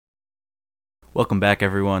Welcome back,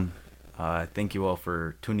 everyone. Thank you all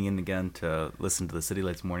for tuning in again to listen to the City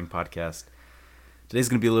Lights Morning Podcast. Today's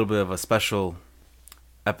going to be a little bit of a special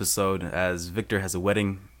episode as Victor has a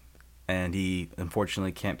wedding and he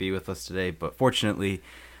unfortunately can't be with us today. But fortunately,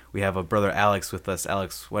 we have a brother Alex with us.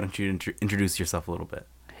 Alex, why don't you introduce yourself a little bit?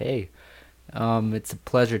 Hey, it's a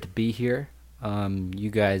pleasure to be here. You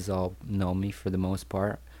guys all know me for the most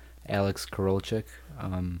part. Alex Karolchik.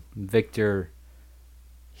 Victor,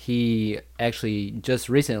 he actually just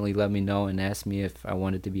recently let me know and asked me if I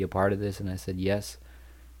wanted to be a part of this, and I said yes.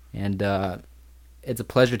 And it's a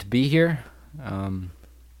pleasure to be here.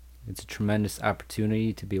 It's a tremendous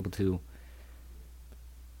opportunity to be able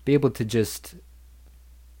to just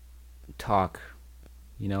talk,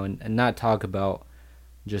 and not talk about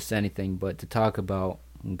just anything, but to talk about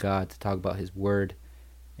God, to talk about His Word,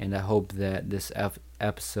 and I hope that this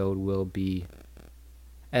episode will be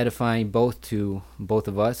edifying both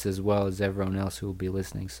of us as well as everyone else who will be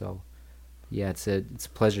listening. So, yeah, it's a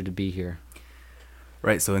pleasure to be here.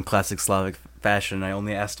 Right, so in classic Slavic fashion, I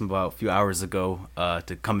only asked him about a few hours ago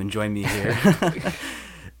to come and join me here.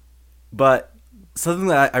 But something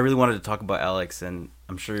that I really wanted to talk about, Alex, and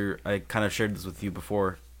I'm sure I kind of shared this with you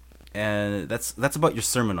before, and that's about your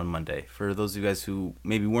sermon on Monday. For those of you guys who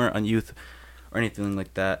maybe weren't on youth or anything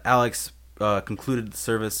like that, Alex concluded the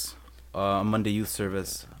service, Monday youth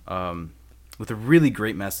service, with a really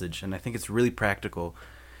great message, and I think it's really practical.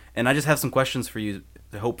 And I just have some questions for you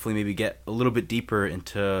to hopefully maybe get a little bit deeper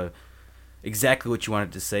into exactly what you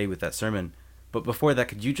wanted to say with that sermon. But before that,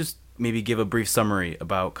 could you just maybe give a brief summary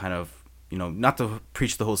about kind of, not to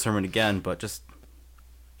preach the whole sermon again, but just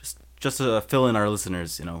to fill in our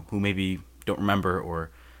listeners, who maybe don't remember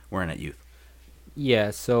or weren't at youth.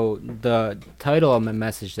 Yeah, so the title of my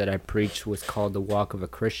message that I preached was called The Walk of a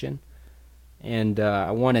Christian. And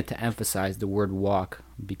I wanted to emphasize the word walk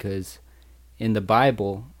because in the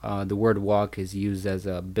Bible, the word walk is used as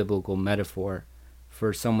a biblical metaphor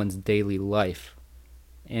for someone's daily life.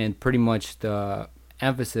 And pretty much the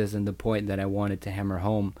emphasis and the point that I wanted to hammer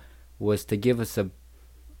home was to give us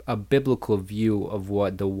a biblical view of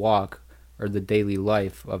what the walk or the daily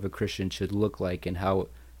life of a Christian should look like and how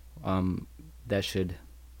that should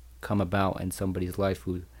come about in somebody's life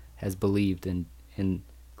who has believed in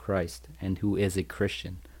Christ and who is a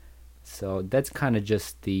Christian. So that's kind of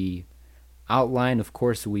just the outline. Of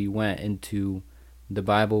course, we went into the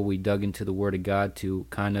Bible, we dug into the Word of God to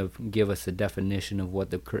kind of give us a definition of what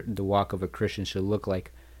the walk of a Christian should look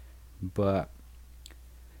like. But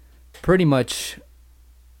pretty much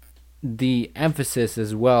the emphasis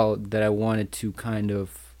as well that I wanted to kind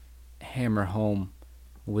of hammer home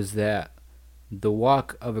was that the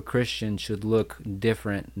walk of a Christian should look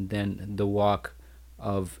different than the walk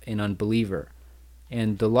of an unbeliever.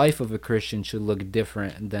 And the life of a Christian should look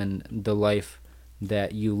different than the life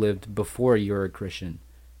that you lived before you're a Christian.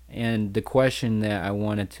 And the question that I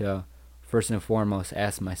wanted to first and foremost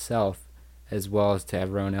ask myself, as well as to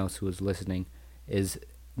everyone else who is listening, is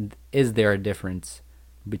there a difference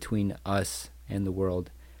between us and the world?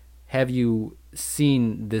 Have you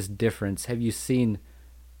seen this difference? Have you seen,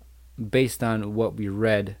 based on what we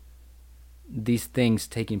read, these things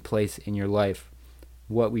taking place in your life?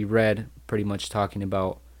 What we read pretty much talking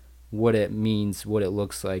about what it means, what it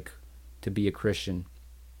looks like to be a Christian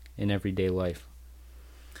in everyday life.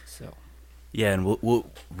 So Yeah, and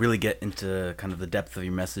we'll really get into kind of the depth of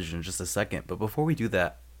your message in just a second. But before we do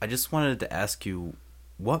that, I just wanted to ask you,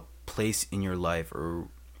 what place in your life, or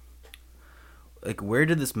like, where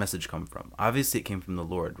did this message come from? Obviously it came from the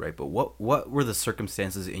Lord, right? But what were the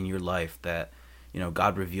circumstances in your life that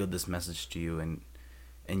God revealed this message to you,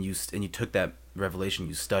 and you took that revelation,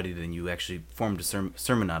 you studied it, and you actually formed a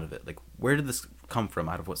sermon out of it? Like, where did this come from?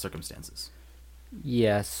 Out of what circumstances?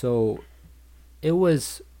 yeah, so it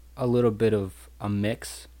was a little bit of a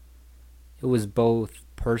mix. It was both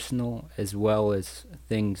personal as well as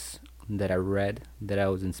things that I read that I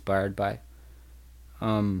was inspired by.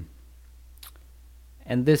 Um,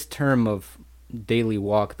 and this term of daily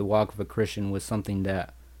walk, the walk of a Christian, was something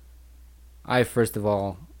that I first of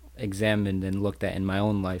all examined and looked at in my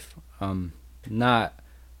own life. Not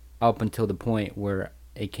up until the point where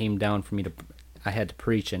it came down for me to, I had to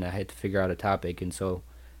preach and I had to figure out a topic, and so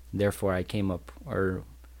therefore I came up or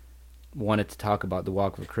wanted to talk about the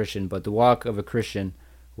walk of a Christian. But the walk of a Christian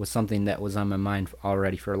was something that was on my mind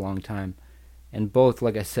already for a long time. And both,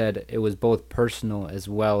 like I said, it was both personal as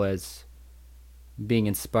well as being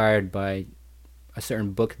inspired by a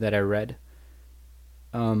certain book that I read.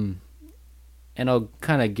 And I'll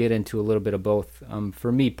kind of get into a little bit of both.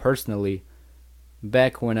 For me personally,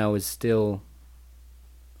 back when I was still,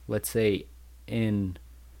 let's say, in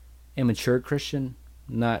immature Christian,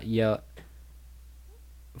 not yet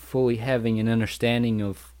fully having an understanding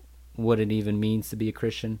of what it even means to be a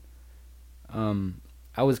Christian.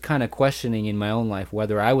 I was kind of questioning in my own life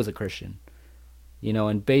whether I was a Christian,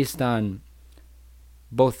 and based on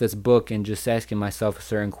both this book and just asking myself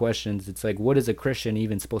certain questions, it's like, what is a Christian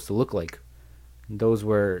even supposed to look like? That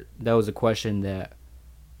was a question that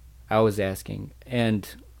I was asking.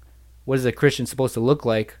 And what is a Christian supposed to look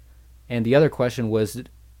like? And the other question was,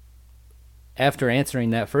 after answering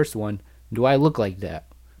that first one, do I look like that?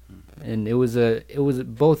 And it was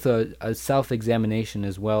both a self-examination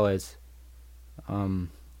as well as,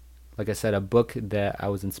 like I said, a book that I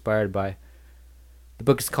was inspired by. The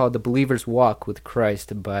book is called The Believer's Walk with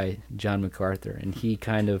Christ by John MacArthur, and he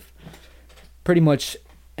kind of pretty much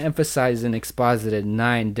emphasized and exposited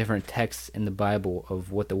 9 different texts in the Bible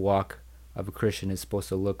of what the walk of a Christian is supposed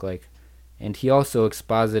to look like. And he also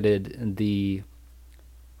exposited the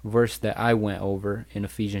verse that I went over in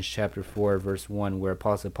Ephesians chapter 4, verse 1, where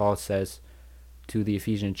Apostle Paul says to the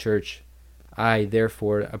Ephesian church, I,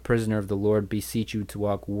 therefore, a prisoner of the Lord, beseech you to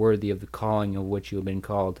walk worthy of the calling of which you have been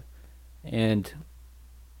called. And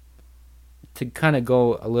to kind of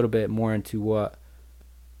go a little bit more into what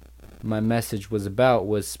my message was about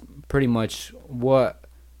was pretty much what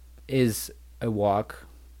is a walk.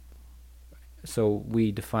 So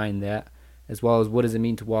we define that, as well as what does it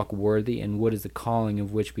mean to walk worthy, and what is the calling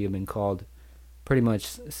of which we have been called. Pretty much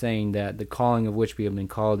saying that the calling of which we have been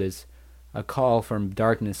called is a call from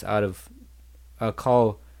darkness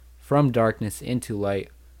into light,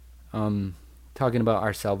 talking about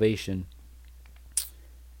our salvation.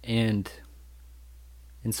 And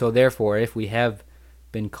so therefore, if we have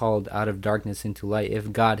been called out of darkness into light,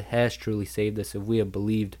 if God has truly saved us, if we have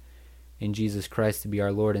believed in Jesus Christ to be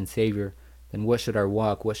our Lord and Savior, then what should our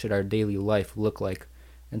walk, what should our daily life look like?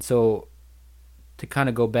 And so to kind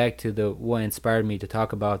of go back to what inspired me to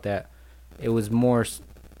talk about that, it was more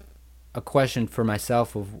a question for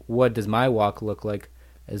myself of what does my walk look like,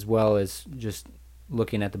 as well as just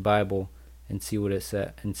looking at the Bible and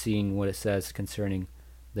seeing what it says concerning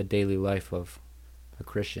the daily life of a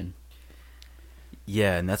Christian.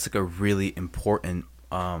 Yeah, and that's like a really important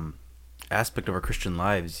aspect of our Christian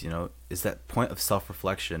lives, is that point of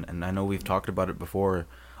self-reflection. And I know we've talked about it before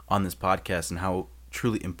on this podcast and how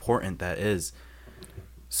truly important that is.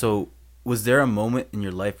 So was there a moment in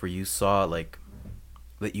your life where you saw like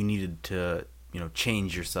that you needed to,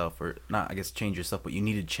 change yourself, or not, I guess change yourself, but you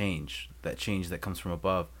needed change that comes from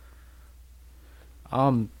above?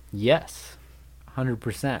 Yes,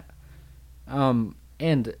 100%.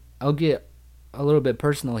 And I'll get a little bit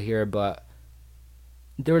personal here, but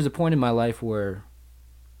there was a point in my life where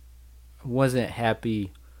I wasn't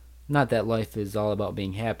happy. Not that life is all about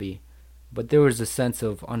being happy, but there was a sense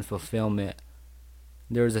of unfulfillment.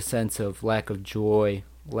 There was a sense of lack of joy,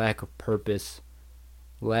 lack of purpose,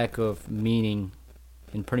 lack of meaning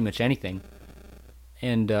in pretty much anything.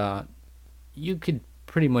 And you could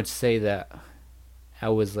pretty much say that I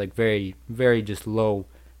was like very, very just low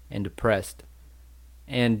and depressed.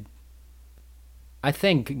 And I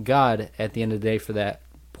thank God at the end of the day for that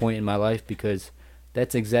point in my life, because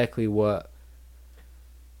that's exactly what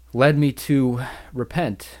led me to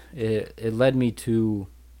repent. It led me to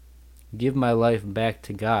give my life back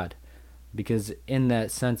to God, because in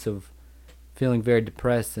that sense of feeling very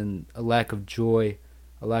depressed and a lack of joy,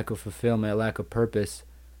 a lack of fulfillment, a lack of purpose,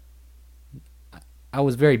 I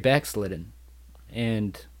was very backslidden.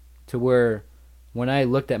 And to where when I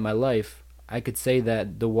looked at my life, I could say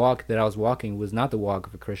that the walk that I was walking was not the walk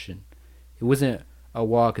of a Christian. It wasn't a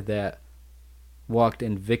walk that walked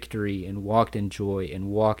in victory and walked in joy and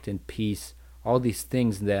walked in peace, all these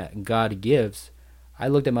things that God gives. I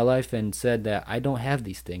looked at my life and said that I don't have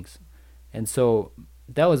these things. And so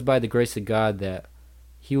that was by the grace of God that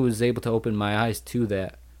he was able to open my eyes to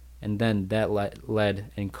that, and then that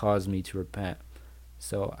led and caused me to repent.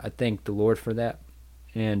 So I thank the Lord for that.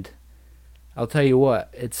 And I'll tell you what,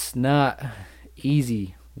 it's not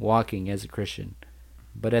easy walking as a Christian,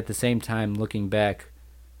 but at the same time, looking back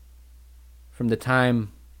from that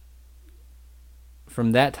time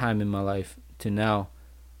in my life to now,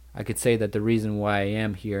 I could say that the reason why I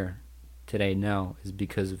am here today now is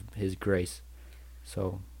because of his grace.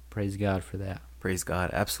 So praise God for that. Praise God,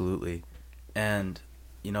 absolutely. And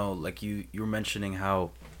like you were mentioning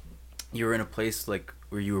how you were in a place like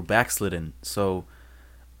where you were backslidden. So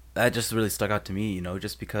that just really stuck out to me,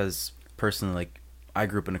 just because personally, like, I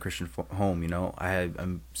grew up in a Christian home.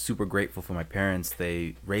 I'm super grateful for my parents.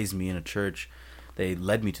 They raised me in a church. They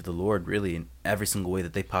led me to the Lord really in every single way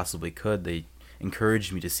that they possibly could. They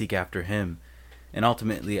encouraged me to seek after him. And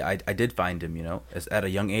ultimately, I did find him. As at a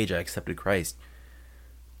young age, I accepted Christ.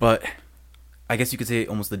 But I guess you could say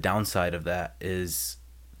almost the downside of that is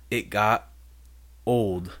it got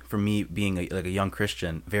old for me being like a young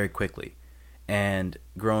Christian very quickly, and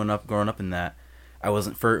growing up in that, I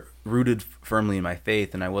wasn't rooted firmly in my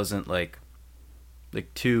faith, and I wasn't like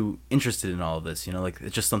too interested in all of this. Like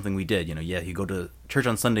it's just something we did. Yeah, you go to church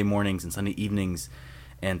on Sunday mornings and Sunday evenings,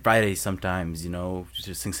 and Fridays sometimes.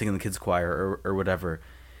 Just sing in the kids choir or whatever,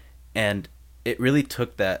 and it really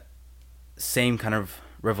took that same kind of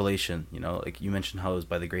revelation. Like you mentioned how it was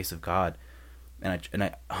by the grace of God. And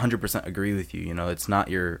I 100% agree with you. It's not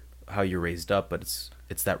how you're raised up, but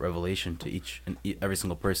it's that revelation to each and every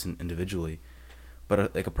single person individually.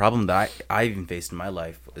 But like a problem that I even faced in my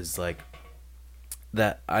life is like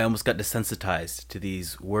that I almost got desensitized to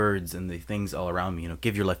these words and the things all around me.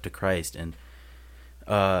 Give your life to Christ, and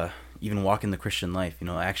even walk in the Christian life.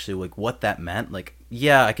 Actually like what that meant. Like,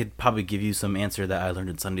 yeah, I could probably give you some answer that I learned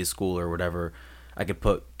in Sunday school or whatever. I could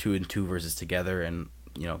put 2 and 2 verses together, and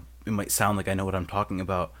it might sound like I know what I'm talking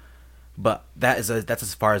about, but that's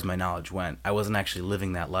as far as my knowledge went. I wasn't actually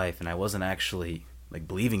living that life, and I wasn't actually like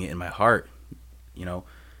believing it in my heart,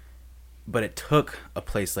 But it took a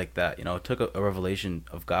place like that, it took a revelation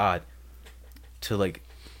of God to like,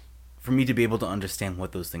 for me to be able to understand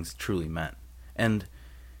what those things truly meant. And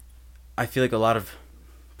I feel like a lot of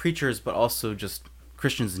preachers, but also just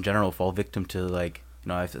Christians in general, fall victim to like,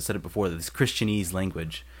 I've said it before, this Christianese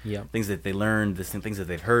language. Yeah. Things that they learned, things that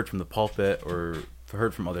they've heard from the pulpit or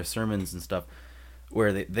heard from other sermons and stuff,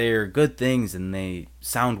 where they're good things and they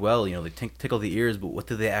sound well, they tickle the ears, but what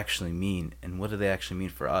do they actually mean? And what do they actually mean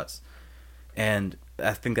for us? And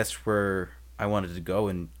I think that's where I wanted to go.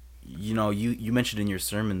 And, you mentioned in your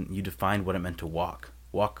sermon, you defined what it meant to walk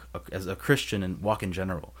as a Christian and walk in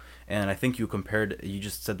general. And I think you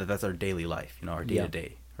just said that that's our daily life, our day to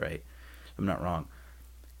day, right? I'm not wrong.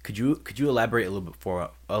 Could you elaborate a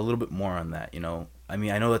little bit more on that? I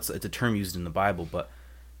mean, I know it's a term used in the Bible, but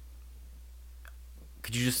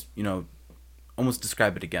could you just almost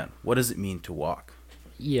describe it again? What does it mean to walk?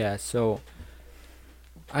 Yeah. So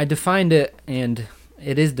I defined it, and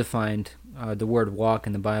it is defined. The word walk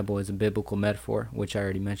in the Bible is a biblical metaphor, which I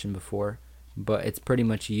already mentioned before, but it's pretty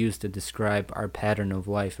much used to describe our pattern of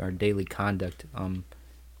life, our daily conduct.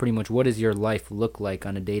 Pretty much, what does your life look like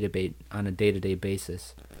on a day-to-day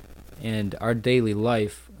basis? And our daily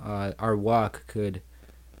life, our walk could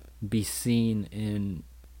be seen in,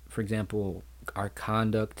 for example, our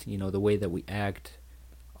conduct, the way that we act,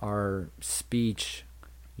 our speech,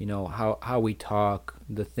 how we talk,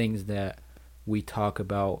 the things that we talk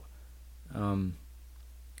about. And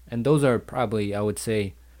those are probably, I would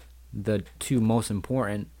say, the 2 most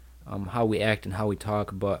important, how we act and how we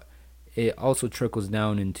talk, but it also trickles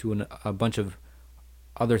down into a bunch of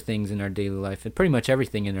other things in our daily life, and pretty much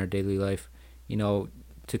everything in our daily life,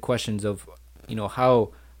 to questions of,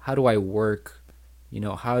 how do I work,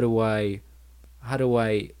 how do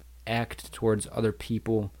I act towards other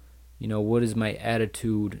people, what is my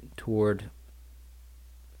attitude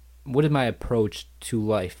what is my approach to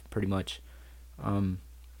life, pretty much.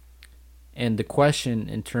 And the question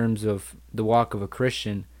in terms of the walk of a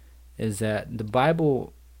Christian is that the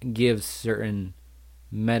Bible gives certain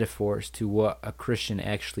metaphors to what a Christian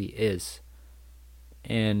actually is.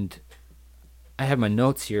 And I have my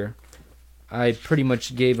notes here. I pretty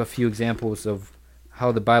much gave a few examples of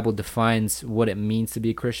how the Bible defines what it means to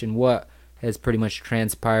be a Christian, what has pretty much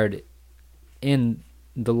transpired in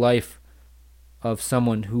the life of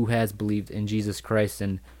someone who has believed in Jesus Christ.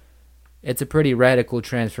 And it's a pretty radical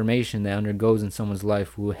transformation that undergoes in someone's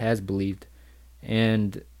life who has believed.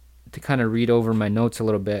 And to kind of read over my notes a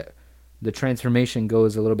little bit, the transformation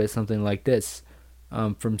goes a little bit something like this.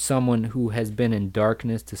 From someone who has been in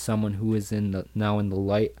darkness to someone who is now in the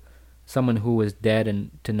light, someone who was dead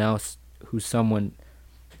and to now someone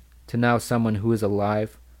who is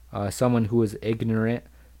alive, someone who is ignorant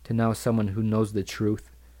to now someone who knows the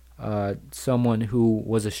truth, someone who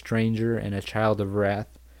was a stranger and a child of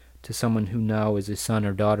wrath to someone who now is a son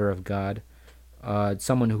or daughter of God,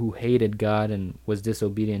 someone who hated God and was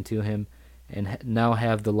disobedient to him, and now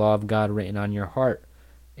have the law of God written on your heart.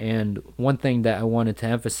 And one thing that I wanted to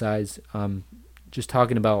emphasize, just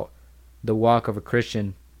talking about the walk of a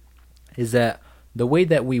Christian, is that the way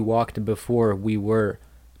that we walked before we were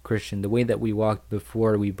Christian, the way that we walked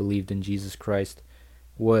before we believed in Jesus Christ,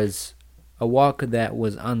 was a walk that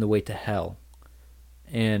was on the way to hell.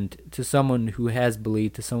 And to someone who has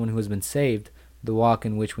believed, to someone who has been saved, the walk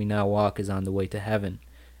in which we now walk is on the way to heaven.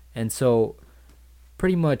 And so,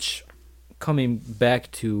 pretty much coming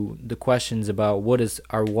back to the questions about what does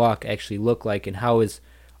our walk actually look like and how is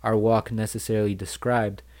our walk necessarily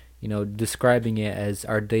described, describing it as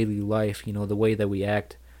our daily life, the way that we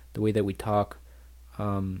act, the way that we talk,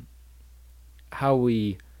 how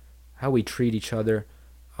we treat each other,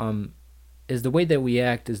 is the way that we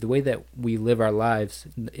act, is the way that we live our lives,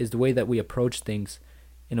 is the way that we approach things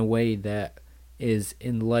in a way that is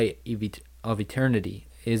in light of eternity.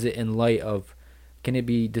 Is it in light of, can it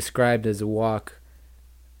be described as a walk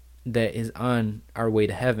that is on our way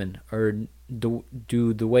to heaven? Or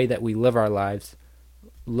do the way that we live our lives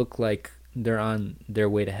look like they're on their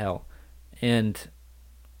way to hell? And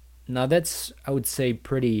now that's, I would say,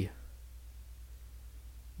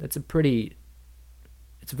 it's a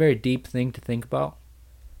very deep thing to think about.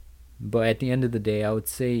 But at the end of the day, I would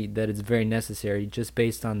say that it's very necessary, just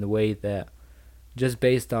based off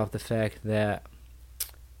the fact that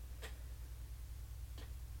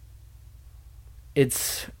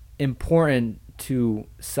it's important to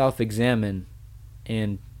self-examine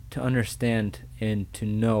and to understand and to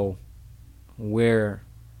know where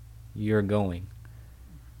you're going.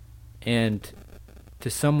 And to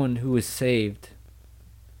someone who is saved,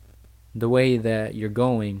 the way that you're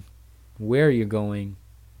going, where you're going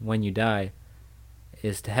when you die,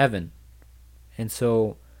 is to heaven. And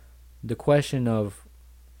so the question of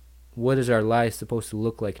what is our life supposed to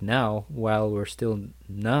look like now while we're still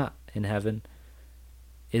not in heaven,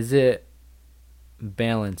 is it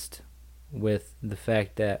balanced with the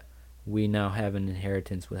fact that we now have an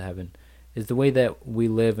inheritance with heaven? Is the way that we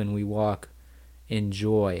live and we walk in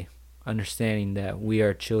joy, understanding that we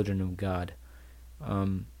are children of God?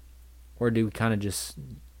 Or do we kind of just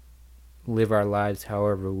live our lives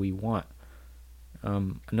however we want?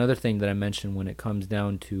 Another thing that I mentioned when it comes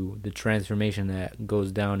down to the transformation that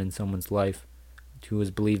goes down in someone's life who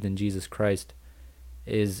has believed in Jesus Christ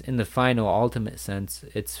is, in the final ultimate sense,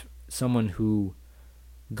 it's someone who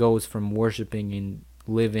goes from worshiping and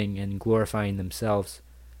living and glorifying themselves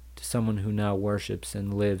to someone who now worships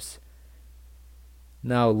and lives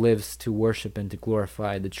to worship and to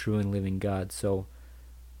glorify the true and living God. So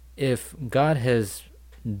if God has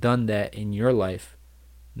done that in your life,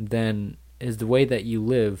 then is the way that you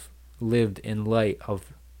lived in light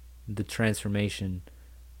of the transformation,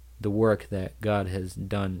 the work that God has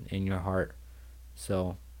done in your heart.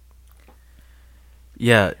 So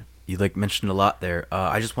yeah, you mentioned a lot there.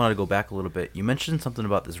 I just wanted to go back a little bit. You mentioned something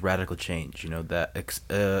about this radical change, that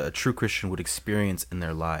a true Christian would experience in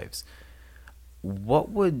their lives. What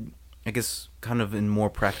would, I guess, kind of in more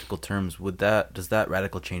practical terms, does that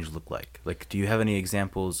radical change look like? Like, do you have any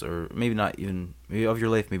examples, or maybe not even, maybe of your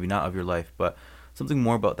life, maybe not of your life, but something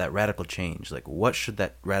more about that radical change? Like, what should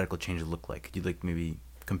that radical change look like? Could you maybe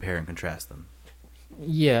compare and contrast them?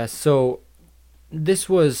 Yeah, so this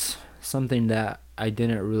was something that I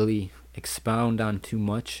didn't really expound on too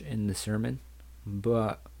much in the sermon,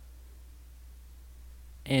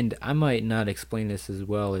 and I might not explain this as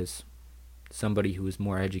well as somebody who is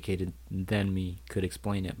more educated than me could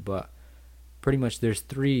explain it, but pretty much there's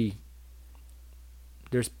three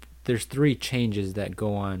changes that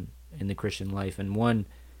go on in the Christian life, and one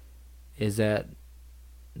is at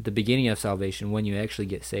the beginning of salvation, when you actually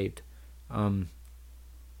get saved.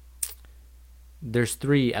 There's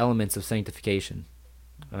three elements of sanctification.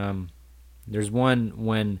 There's one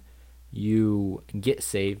when you get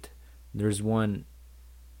saved. There's one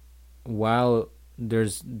while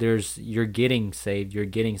there's you're getting saved, you're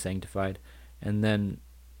getting sanctified, and then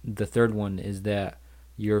the third one is that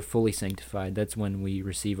you're fully sanctified. That's when we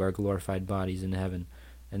receive our glorified bodies in heaven.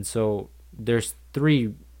 And so there's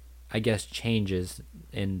three, I guess, changes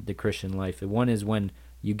in the Christian life. One is when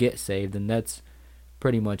you get saved, and that's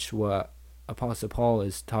pretty much what Apostle Paul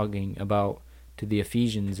is talking about to the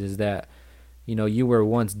Ephesians, is that you were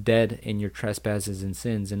once dead in your trespasses and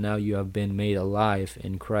sins, and now you have been made alive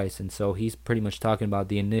in Christ. And so he's pretty much talking about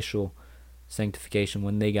the initial sanctification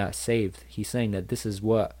when they got saved. He's saying that this is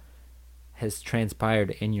what has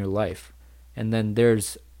transpired in your life. And then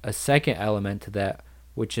there's a second element to that,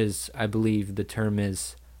 which is, I believe the term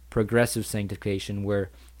is progressive sanctification,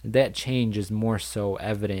 where that change is more so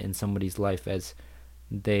evident in somebody's life as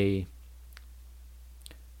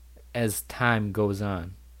time goes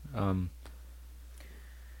on.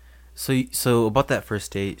 So about that first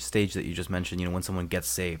stage that you just mentioned, when someone gets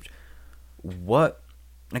saved, what,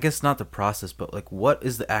 I guess not the process, but what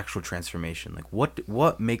is the actual transformation?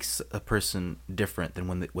 What makes a person different than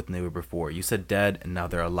when they were before? You said dead and now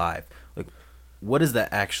they're alive. What does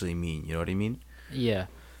that actually mean? You know what I mean? Yeah,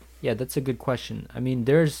 that's a good question. I mean,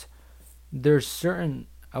 there's certain,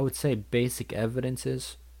 I would say, basic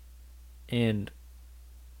evidences, and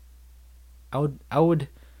I would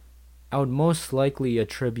most likely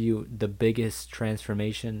attribute the biggest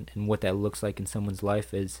transformation and what that looks like in someone's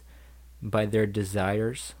life is by their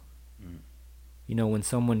desires. Mm. You know, when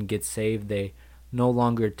someone gets saved, they no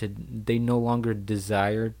longer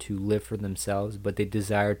desire to live for themselves, but they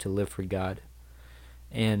desire to live for God.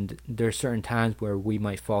 And there are certain times where we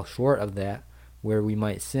might fall short of that, where we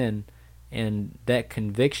might sin, and that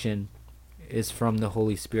conviction is from the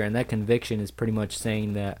Holy Spirit. And that conviction is pretty much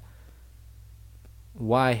saying that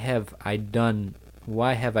why have I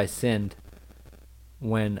sinned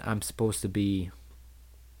when I'm supposed to be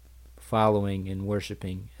following and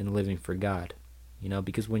worshiping and living for God? You know,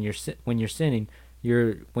 because when you sin,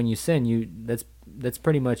 that's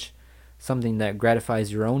pretty much something that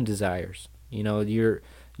gratifies your own desires. You know,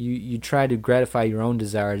 you try to gratify your own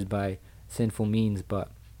desires by sinful means, but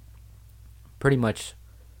pretty much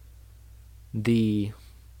the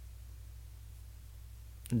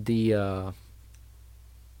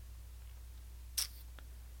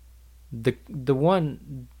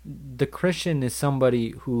Christian is somebody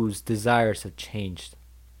whose desires have changed,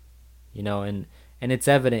 you know, and it's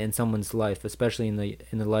evident in someone's life, especially in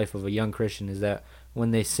the life of a young Christian, is that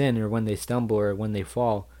when they sin or when they stumble or when they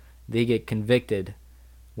fall, they get convicted.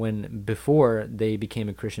 When before they became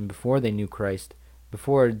a Christian, before they knew Christ,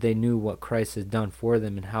 before they knew what Christ has done for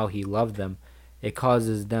them and how He loved them, it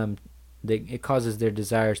causes their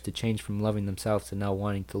desires to change from loving themselves to now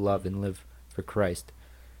wanting to love and live for Christ.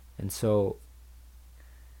 And so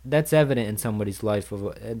that's evident in somebody's life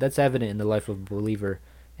that's evident in the life of a believer,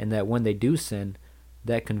 and that when they do sin,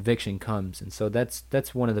 that conviction comes. And so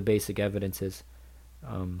that's one of the basic evidences.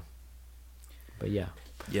 But yeah.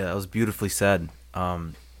 Yeah, that was beautifully said.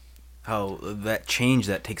 How that change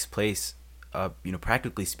that takes place,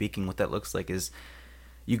 practically speaking, what that looks like is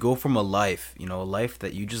you go from a life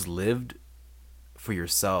that you just lived for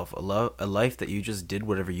yourself, a life that you just did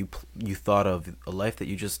whatever you thought of, a life that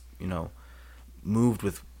you just, moved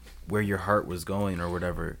with where your heart was going or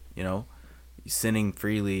whatever, sinning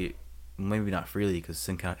freely, maybe not freely because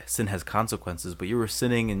sin has consequences, but you were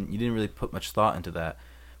sinning and you didn't really put much thought into that.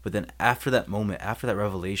 But then after that moment, after that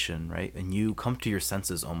revelation, right, and you come to your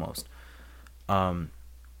senses almost,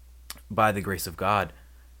 by the grace of God,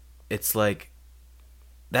 it's like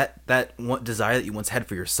that one desire that you once had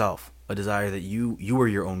for yourself, a desire that you were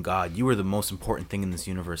your own God, you were the most important thing in this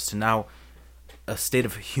universe, to now a state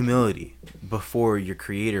of humility before your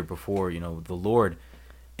Creator, before the Lord,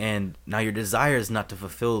 and now your desire is not to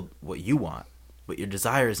fulfill what you want, but your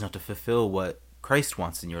desire is not to fulfill what Christ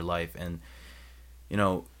wants in your life. And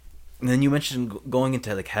and then you mentioned going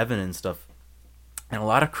into like heaven and stuff, and a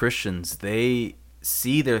lot of Christians, they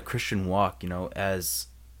see their Christian walk, as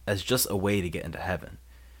just a way to get into heaven,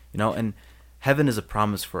 and heaven is a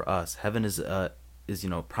promise for us. Heaven is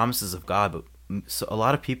promises of God, but so a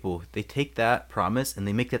lot of people, they take that promise and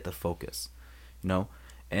they make that the focus,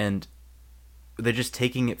 and they're just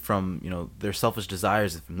taking it from their selfish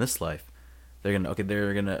desires from this life. They're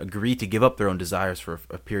gonna agree to give up their own desires for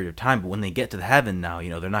a period of time, but when they get to the heaven now,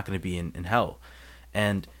 they're not gonna be in hell.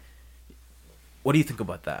 And what do you think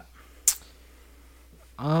about that?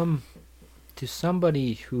 To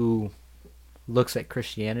somebody who looks at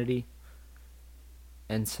Christianity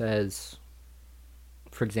and says,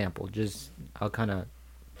 for example, I'll kind of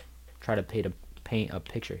try to paint a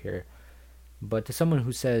picture here, but to someone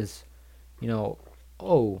who says,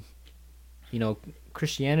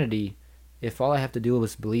 Christianity, if all I have to do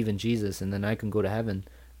is believe in Jesus and then I can go to heaven,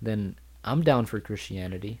 then I'm down for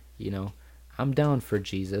Christianity, I'm down for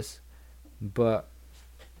Jesus. But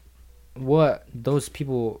what those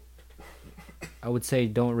people, I would say,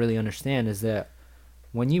 don't really understand is that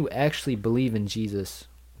when you actually believe in Jesus,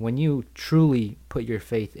 when you truly put your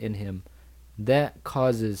faith in Him, that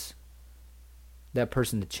causes that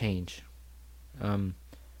person to change. And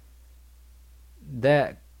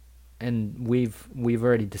we've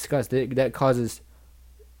already discussed it, that causes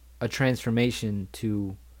a transformation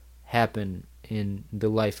to happen in the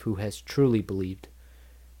life who has truly believed.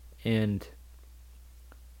 And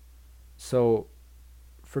so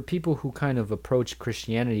for people who kind of approach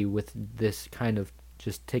Christianity with this kind of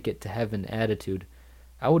just ticket to heaven attitude,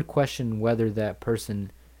 I would question whether that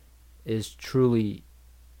person is truly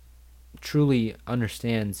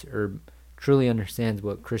understands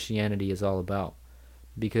what Christianity is all about.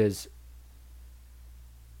 Because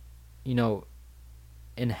in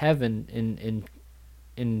heaven,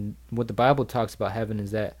 in what the Bible talks about heaven,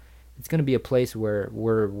 is that it's going to be a place where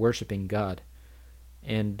we're worshiping God,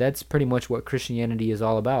 and that's pretty much what Christianity is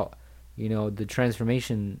all about. The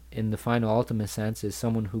transformation in the final ultimate sense is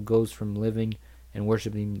someone who goes from living and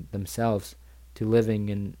worshiping themselves to living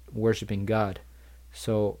and worshiping God.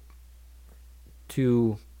 So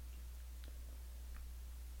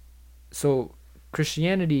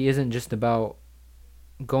Christianity isn't just about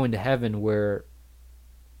going to heaven where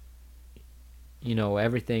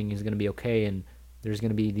everything is going to be okay and there's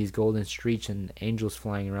going to be these golden streets and angels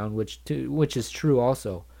flying around, which is true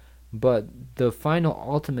also. But the final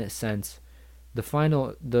ultimate sense,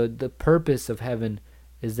 the purpose of heaven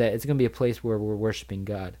is that it's going to be a place where we're worshiping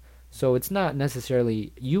God. So it's not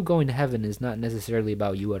necessarily, you going to heaven is not necessarily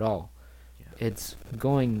about you at all. Yeah. It's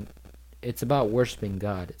about worshiping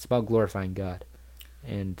God. It's about glorifying God.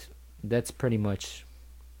 And that's pretty much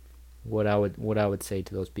what I would say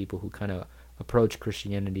to those people who kind of approach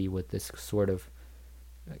Christianity with this sort of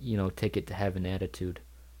ticket to heaven attitude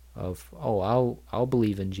of, I'll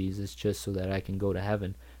believe in Jesus just so that I can go to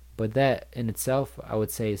heaven. But that in itself, I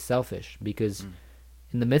would say, is selfish, because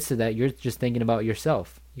in the midst of that, you're just thinking about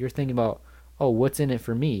yourself. You're thinking about, what's in it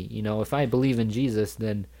for me? If I believe in Jesus,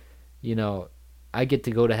 then I get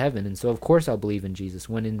to go to heaven, and so of course I'll believe in Jesus,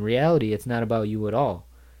 when in reality it's not about you at all.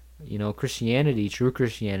 Christianity, true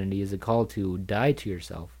Christianity, is a call to die to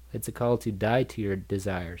yourself. It's a call to die to your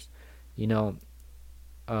desires.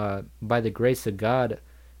 By the grace of God,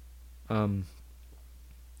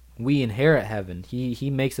 we inherit heaven. He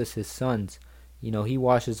makes us his sons. He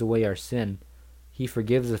washes away our sin. He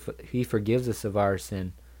forgives us of our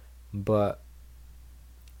sin. But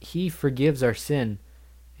he forgives our sin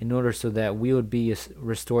in order so that we would be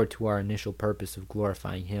restored to our initial purpose of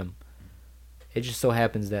glorifying him. It just so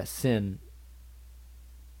happens that sin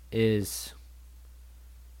is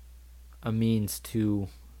a means to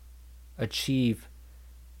achieve.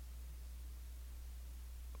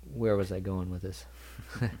 Where was I going with this?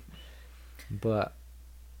 But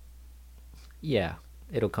yeah,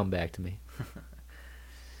 it'll come back to me.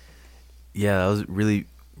 Yeah, that was really,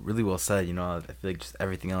 really well said. I feel like just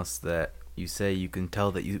everything else that you say, you can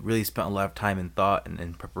tell that you really spent a lot of time and thought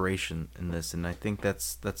and preparation in this, and I think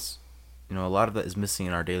that's a lot of that is missing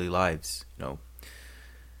in our daily lives.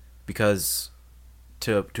 Because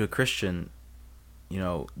to a Christian,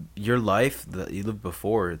 your life that you lived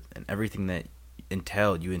before and everything that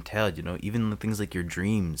entailed, even the things like your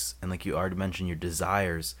dreams and, like you already mentioned, your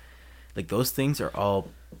desires, like those things are all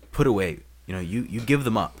put away. You give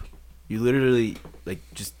them up. You literally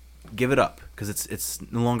just give it up because it's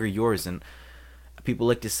no longer yours. And people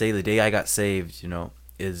like to say the day I got saved,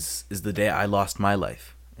 is the day I lost my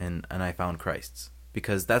life and I found Christ's,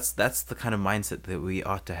 because that's the kind of mindset that we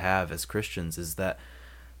ought to have as Christians, is that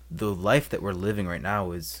the life that we're living right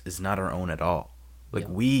now is not our own at all.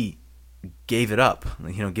 We gave it up,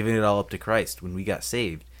 giving it all up to Christ when we got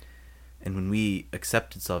saved, and when we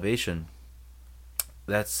accepted salvation.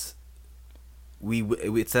 It's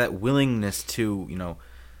that willingness to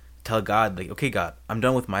tell God, okay, God, I'm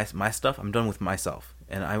done with my stuff. I'm done with myself,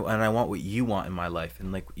 and I want what you want in my life.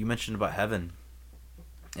 And like you mentioned about heaven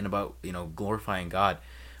and about glorifying God,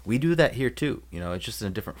 we do that here too. It's just in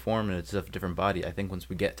a different form and it's a different body. I think once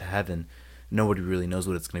we get to heaven, nobody really knows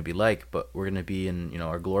what it's going to be like, but we're going to be in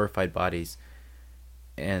our glorified bodies,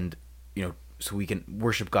 and so we can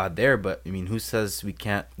worship God there. But who says we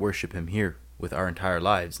can't worship him here with our entire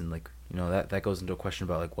lives? And that goes into a question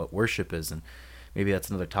about what worship is, and maybe that's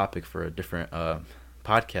another topic for a different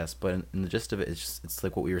podcast. But in the gist of it, it's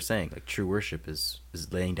like what we were saying. Like, true worship is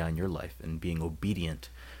laying down your life and being obedient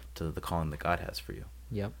to the calling that God has for you.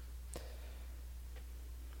 Yep.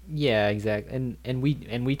 Yeah, exactly. And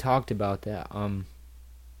we talked about that.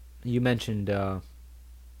 You mentioned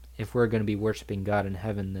if we're going to be worshiping God in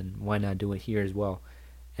heaven, then why not do it here as well?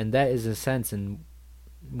 And that is a sense, and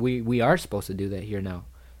we are supposed to do that here now.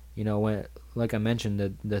 When, like I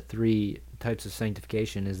mentioned, the three types of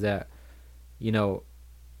sanctification is that,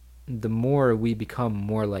 the more we become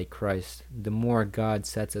more like Christ, the more God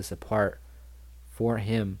sets us apart for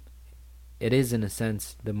him. It is, in a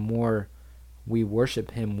sense, the more we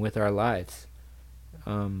worship him with our lives.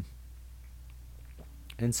 And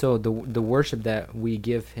so the worship that we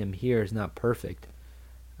give him here is not perfect.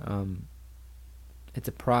 It's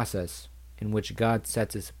a process in which God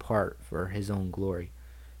sets us apart for his own glory.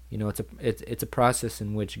 It's a process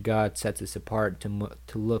in which God sets us apart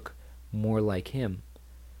to look more like him.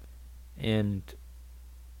 And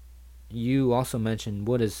you also mentioned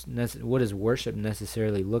what does worship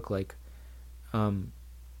necessarily look like?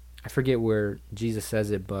 I forget where Jesus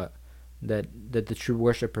says it, but that the true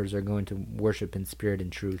worshipers are going to worship in spirit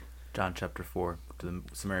and truth. John chapter 4, to the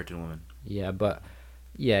Samaritan woman. Yeah,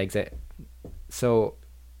 exactly. So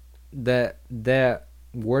that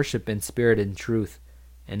worship in spirit and truth,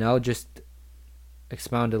 and I'll just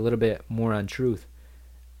expound a little bit more on truth.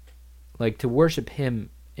 like to worship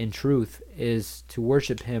him in truth is to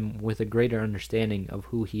worship him with a greater understanding of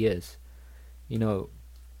who he is. You know,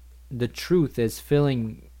 the truth is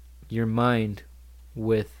filling your mind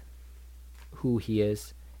with who he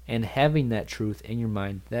is, and having that truth in your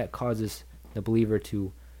mind, that causes the believer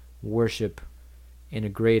to worship in a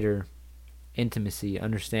greater intimacy,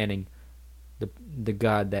 understanding the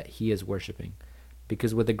God that he is worshiping.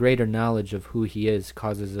 Because with a greater knowledge of who he is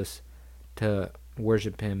causes us to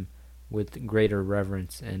worship him with greater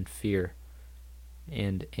reverence and fear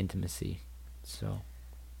and intimacy. So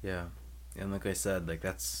Yeah. And like I said, like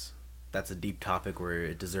that's a deep topic where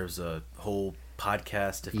it deserves a whole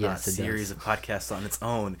podcast, if not series of podcasts on its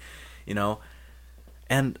own, you know.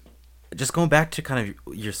 And just going back to kind of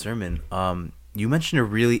your sermon, you mentioned a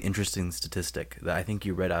really interesting statistic that I think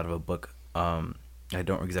you read out of a book. I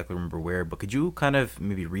don't exactly remember where, but could you kind of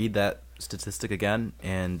maybe read that statistic again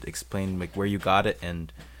and explain like where you got it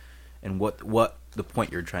and what the point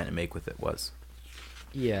you're trying to make with it was?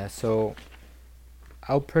 Yeah, so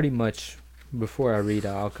I'll pretty much, before I read it,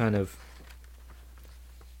 I'll kind of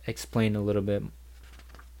explain a little bit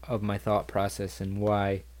of my thought process and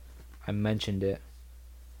why I mentioned it.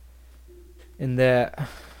 And that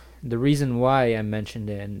the reason why I mentioned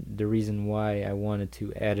it and the reason why I wanted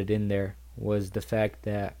to add it in there was the fact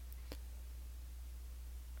that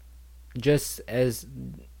just as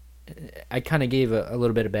I kind of gave a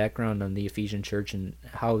little bit of background on the Ephesian church and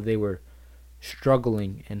how they were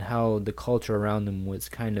struggling and how the culture around them was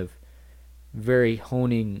kind of very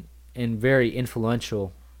honing and very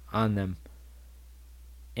influential on them.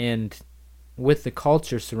 And with the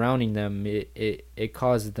culture surrounding them, it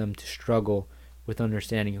caused them to struggle with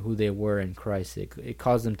understanding who they were in Christ. It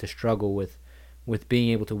caused them to struggle with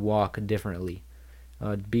being able to walk differently,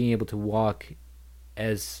 being able to walk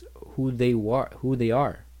as who they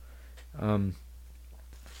are. And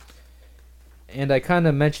I kind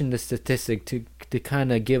of mentioned the statistic to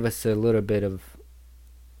kind of give us a little bit of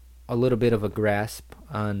a grasp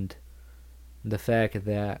on the fact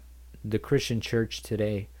that the Christian church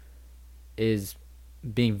today is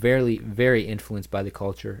being very, very influenced by the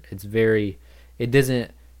culture. It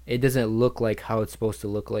doesn't look like how it's supposed to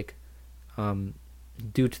look like,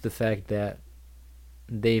 due to the fact that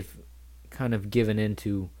they've kind of given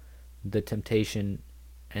into the temptation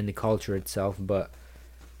and the culture itself. But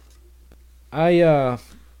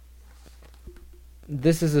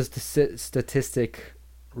this is a statistic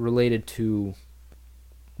related to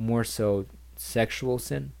more so sexual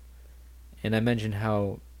sin, and I mentioned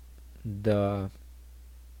how the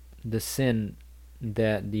sin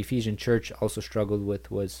that the Ephesian church also struggled with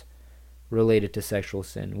was related to sexual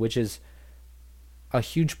sin, which is a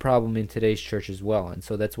huge problem in today's church as well. And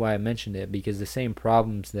so that's why I mentioned it, because the same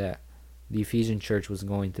problems that the Ephesian church was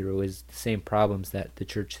going through is the same problems that the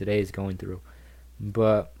church today is going through.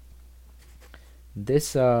 But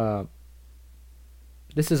this is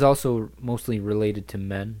also mostly related to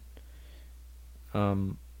men.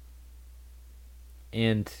 And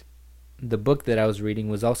the book that I was reading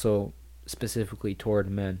was also specifically toward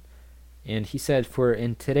men. And he said, for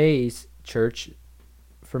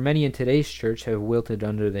many in today's church have wilted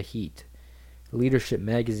under the heat. Leadership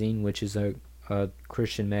Magazine, which is a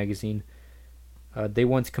Christian magazine, they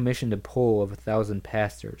once commissioned a poll of 1,000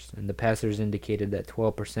 pastors, and the pastors indicated that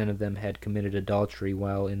 12% of them had committed adultery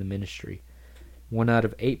while in the ministry. 1 out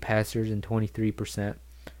of 8 pastors and 23%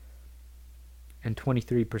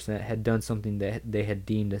 had done something that they had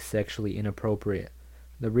deemed as sexually inappropriate.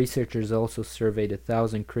 The researchers also surveyed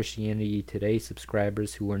 1,000 Christianity Today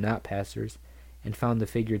subscribers who were not pastors and found the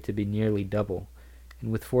figure to be nearly double,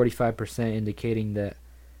 and with 45% indicating that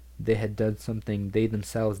they had done something they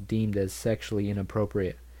themselves deemed as sexually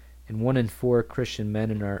inappropriate. And 1 in 4 Christian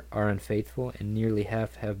men are unfaithful, and nearly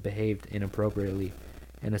half have behaved inappropriately.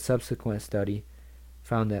 And a subsequent study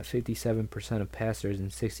found that 57% of pastors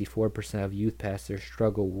and 64% of youth pastors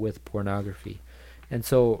struggle with pornography. And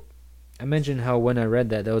so I mentioned how when I read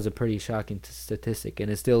that was a pretty shocking statistic,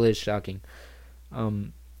 and it still is shocking.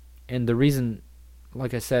 And the reason,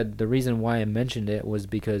 like I said, the reason why I mentioned it was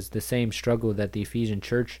because the same struggle that the Ephesian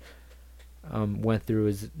church went through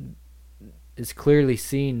is clearly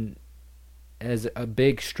seen as a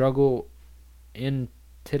big struggle in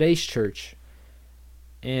today's church.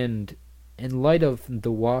 And in light of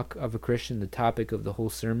the walk of a Christian, the topic of the whole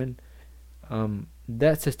sermon,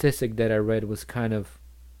 that statistic that I read was kind of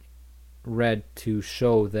read to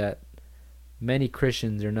show that many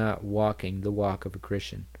Christians are not walking the walk of a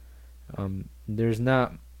Christian. There's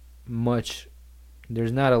not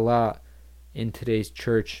a lot in today's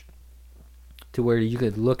church to where you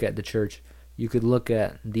could look at the church, you could look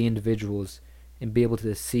at the individuals, and be able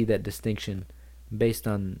to see that distinction based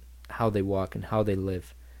on how they walk and how they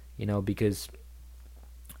live, because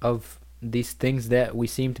of these things that we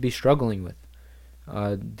seem to be struggling with.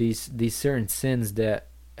 These certain sins that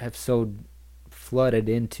have so flooded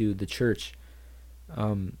into the church.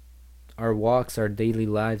 Our walks, our daily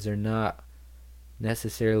lives are not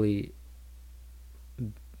necessarily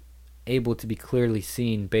able to be clearly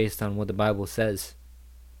seen based on what the Bible says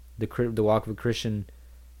the walk of a Christian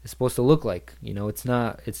is supposed to look like. It's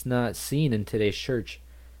not seen in today's church,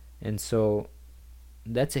 and so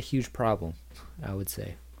that's a huge problem, I would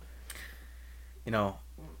say.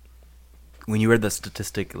 When you read the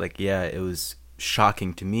statistic, it was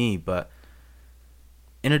shocking to me, but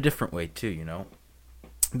in a different way too,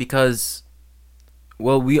 because,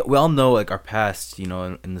 well, we all know our past,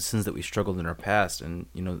 and the sins that we struggled in our past, and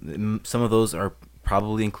some of those are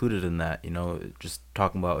probably included in that, just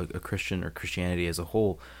talking about a Christian or Christianity as a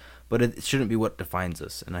whole, but it shouldn't be what defines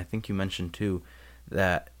us. And I think you mentioned too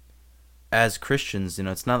that as Christians,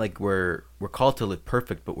 it's not like we're called to live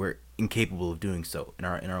perfect, but we're incapable of doing so in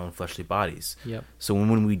our own fleshly bodies. Yep. So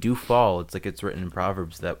when we do fall, it's like it's written in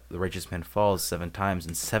Proverbs that the righteous man falls 7 times,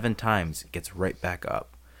 and 7 times gets right back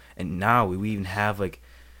up. And now we even have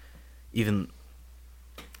even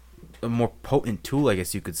a more potent tool, I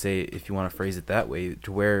guess you could say, if you want to phrase it that way,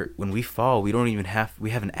 to where when we fall, we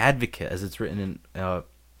have an advocate, as it's written in I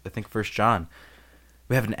think 1 John.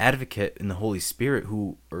 We have an advocate in the Holy Spirit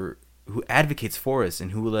who advocates for us,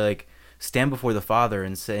 and who will stand before the Father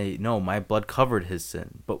and say, no, my blood covered his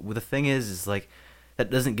sin. But the thing is that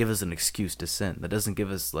doesn't give us an excuse to sin. That doesn't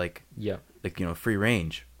give us free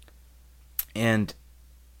range. And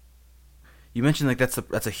you mentioned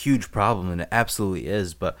that's a huge problem, and it absolutely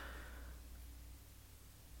is. But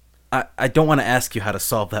I don't want to ask you how to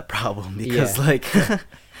solve that problem, because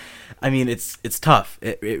I mean, it's tough.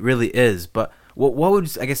 It really is. But what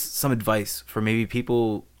would, I guess, some advice for maybe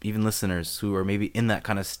people, even listeners, who are maybe in that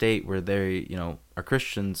kind of state where they, are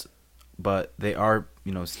Christians, but they are,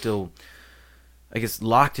 still, I guess,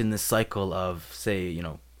 locked in this cycle of, say,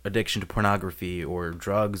 addiction to pornography or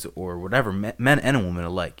drugs or whatever, men and women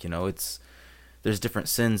alike. There's different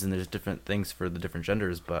sins and there's different things for the different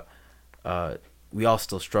genders, but we all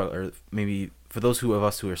still struggle. Or maybe for those of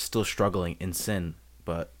us who are still struggling in sin,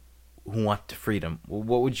 but who want to freedom,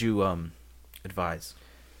 what would you advise?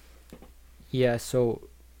 Yeah, so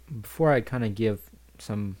before I kind of give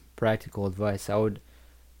some practical advice, I would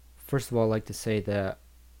first of all like to say that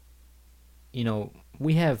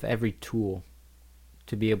we have every tool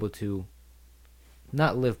to be able to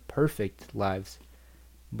not live perfect lives,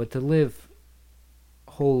 but to live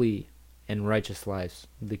holy and righteous lives,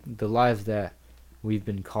 the lives that we've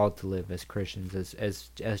been called to live as Christians,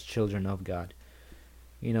 as children of God.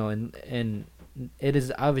 And it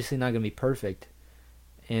is obviously not going to be perfect,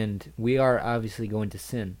 and we are obviously going to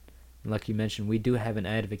sin. Like you mentioned, we do have an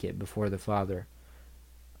advocate before the Father.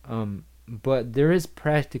 But there is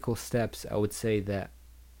practical steps, I would say, that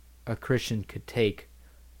a Christian could take,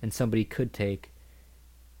 and somebody could take,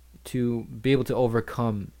 to be able to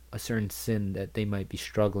overcome a certain sin that they might be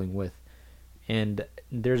struggling with. And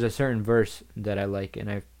there's a certain verse that I like, and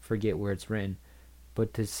I forget where it's written,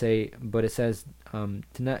 but it says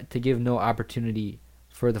to give no opportunity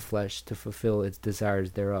for the flesh to fulfill its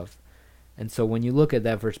desires thereof. And so when you look at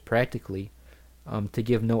that verse practically, to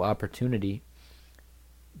give no opportunity,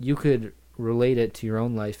 you could relate it to your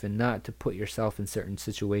own life and not to put yourself in certain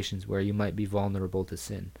situations where you might be vulnerable to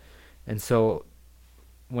sin. And so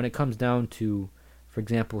when it comes down to, for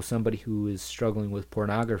example, somebody who is struggling with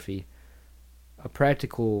pornography, a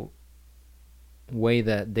practical way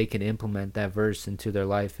that they can implement that verse into their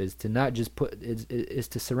life is to not just is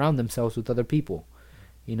to surround themselves with other people,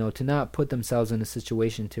 to not put themselves in a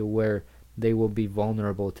situation to where they will be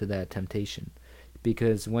vulnerable to that temptation.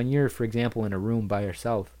 Because when you're, for example, in a room by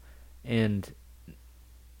yourself, and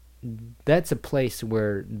that's a place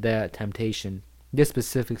where that temptation, this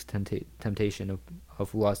specific temptation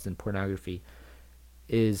of lust and pornography,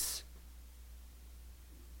 is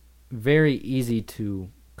very easy to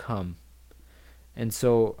come. And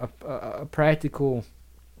so a practical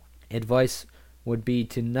advice would be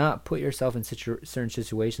to not put yourself in certain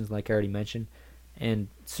situations, like I already mentioned. And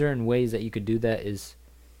certain ways that you could do that is,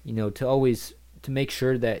 to always to make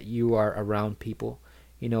sure that you are around people.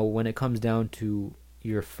 When it comes down to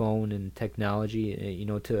your phone and technology,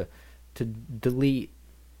 to delete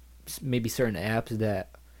maybe certain apps that,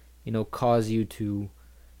 cause you to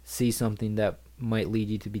see something that might lead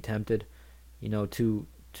you to be tempted. To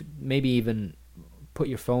maybe even put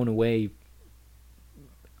your phone away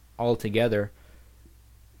altogether,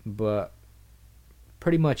 but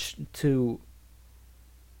pretty much to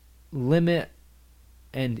limit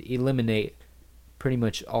and eliminate pretty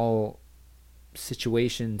much all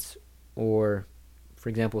situations or, for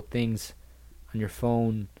example, things on your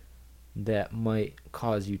phone that might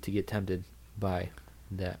cause you to get tempted by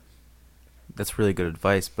that. That's really good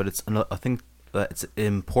advice, but it's I think that it's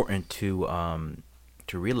important to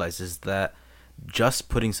realize is that just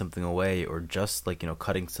putting something away or just like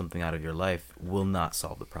cutting something out of your life will not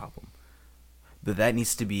solve the problem. But that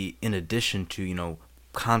needs to be in addition to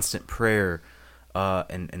constant prayer,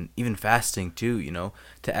 and even fasting too.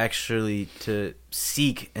 To actually to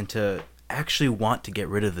seek and to actually want to get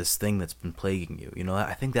rid of this thing that's been plaguing you.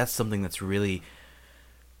 I think that's something that's really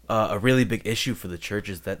a really big issue for the church,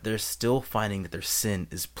 is that they're still finding that their sin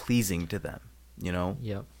is pleasing to them.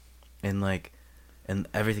 Yep. And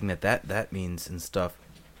everything that means and stuff.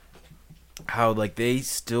 How like they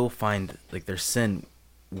still find like their sin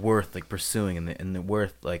worth like pursuing and the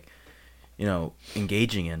worth like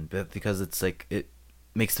engaging in, but because it's like it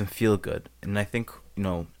makes them feel good. And I think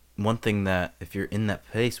one thing that if you're in that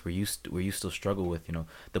place where you still struggle with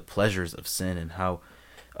the pleasures of sin and how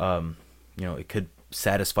it could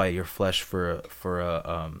satisfy your flesh for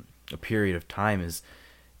a period of time, is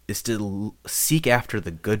to seek after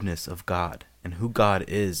the goodness of God and who God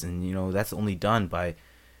is, and that's only done by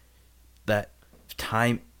that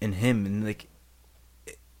time in Him. And like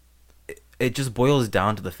it just boils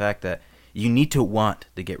down to the fact that you need to want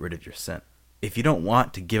to get rid of your sin. If you don't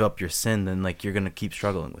want to give up your sin, then like you're gonna keep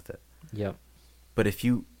struggling with it. Yep. But if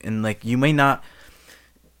you you may not,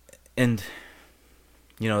 and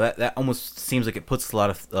that almost seems like it puts a lot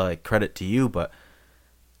of credit to you, but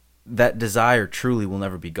that desire truly will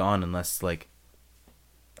never be gone unless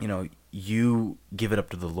you give it up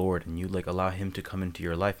to the Lord and you allow Him to come into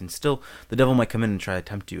your life. And still, the devil might come in and try to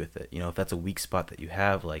tempt you with it. If that's a weak spot that you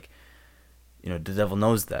have, the devil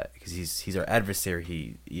knows that because he's our adversary.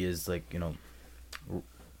 He is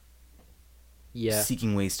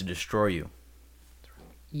seeking ways to destroy you.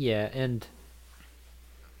 Yeah, and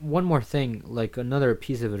one more thing, like another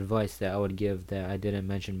piece of advice that I would give that I didn't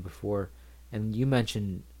mention before, and you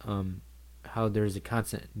mentioned how there's a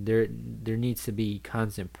constant there needs to be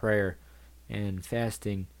constant prayer and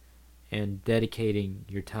fasting and dedicating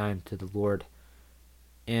your time to the Lord.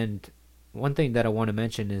 And one thing that I want to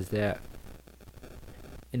mention is that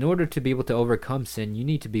in order to be able to overcome sin, you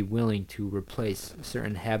need to be willing to replace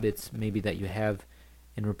certain habits maybe that you have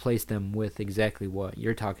and replace them with exactly what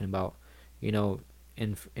you're talking about.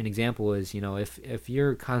 And an example is, if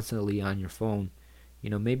you're constantly on your phone,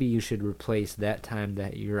 maybe you should replace that time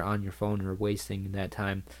that you're on your phone or wasting that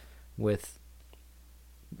time with,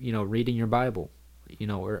 reading your Bible,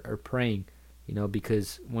 or praying,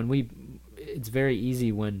 because it's very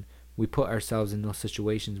easy when we put ourselves in those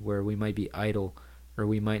situations where we might be idle or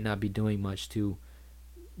we might not be doing much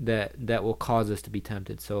that will cause us to be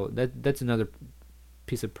tempted. So that's another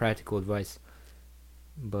piece of practical advice.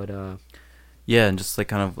 But yeah, and just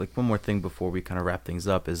kind of one more thing before we kind of wrap things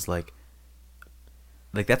up is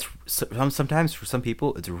that's sometimes for some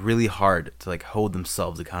people it's really hard to hold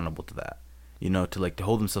themselves accountable to that, to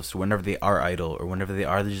hold themselves to whenever they are idle or whenever they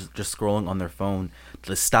are just scrolling on their phone,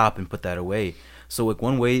 to stop and put that away. So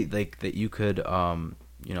one way that you could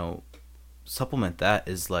supplement that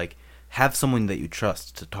is have someone that you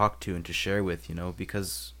trust to talk to and to share with,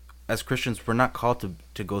 because as Christians we're not called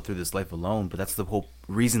to go through this life alone, but that's the whole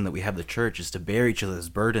reason that we have the church, is to bear each other's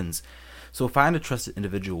burdens. So find a trusted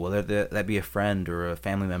individual, whether that be a friend or a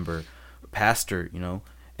family member, a pastor,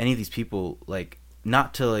 any of these people,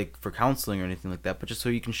 not to for counseling or anything like that, but just so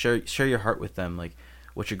you can share your heart with them,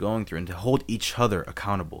 what you're going through, and to hold each other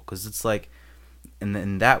accountable. Because it's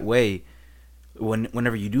in that way,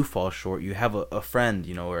 whenever you do fall short, you have a friend,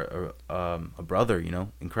 or a brother,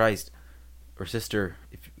 in Christ, or sister,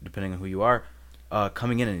 depending on who you are,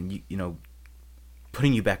 coming in and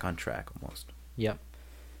putting you back on track almost. Yep.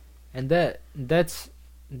 And that's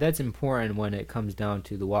important when it comes down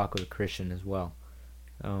to the walk of a Christian as well.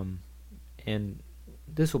 And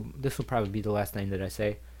this will probably be the last thing that I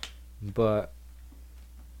say, but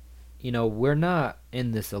we're not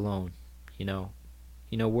in this alone.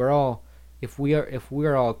 We're all, if we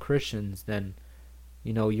are all Christians, then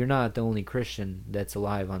you're not the only Christian that's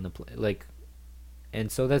alive on the and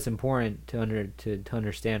so that's important to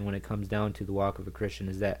understand when it comes down to the walk of a Christian,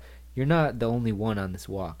 is that you're not the only one on this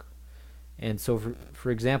walk. And so, for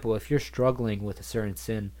example, if you're struggling with a certain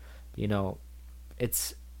sin,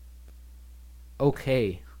 it's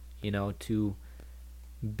okay, to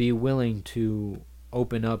be willing to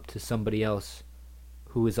open up to somebody else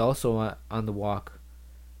who is also on the walk,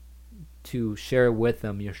 to share with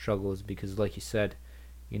them your struggles, because like you said,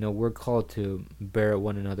 we're called to bear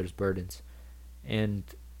one another's burdens. And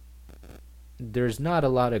there's not a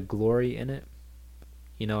lot of glory in it,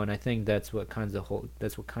 and I think that's what kind of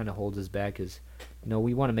holds us back is,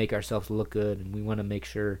 we want to make ourselves look good, and we want to make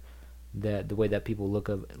sure that the way that people look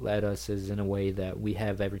at us is in a way that we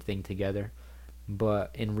have everything together.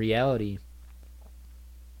 But in reality,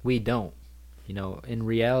 we don't. In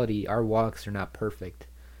reality, our walks are not perfect.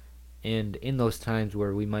 And in those times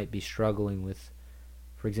where we might be struggling with,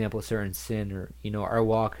 for example, a certain sin, or, our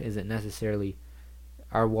walk doesn't necessarily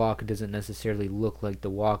look like the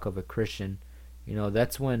walk of a Christian,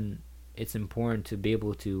 that's when it's important to be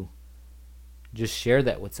able to just share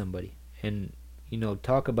that with somebody, and,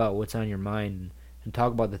 talk about what's on your mind, and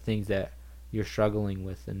talk about the things that you're struggling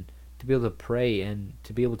with, and to be able to pray, and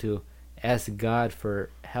to be able to ask God for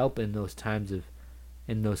help in those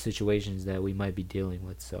situations that we might be dealing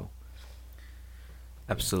with. So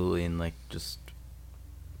absolutely. And just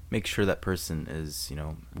make sure that person is,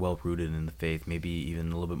 well rooted in the faith, maybe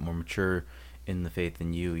even a little bit more mature in the faith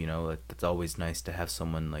than you. It's always nice to have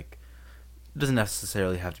someone, it doesn't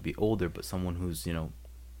necessarily have to be older, but someone who's,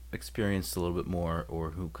 experienced a little bit more,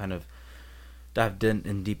 or who kind of dived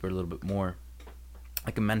in deeper a little bit more,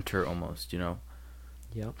 like a mentor almost. Yep.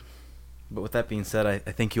 But with that being said, I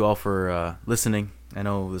thank you all for listening. I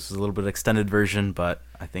know this is a little bit extended version, but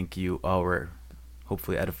I think you all were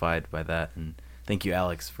hopefully edified by that. And thank you,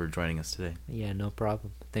 Alex, for joining us today. Yeah, no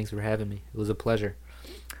problem. Thanks for having me. It was a pleasure.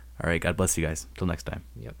 All right. God bless you guys. Till next time.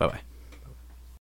 Yep. Bye-bye.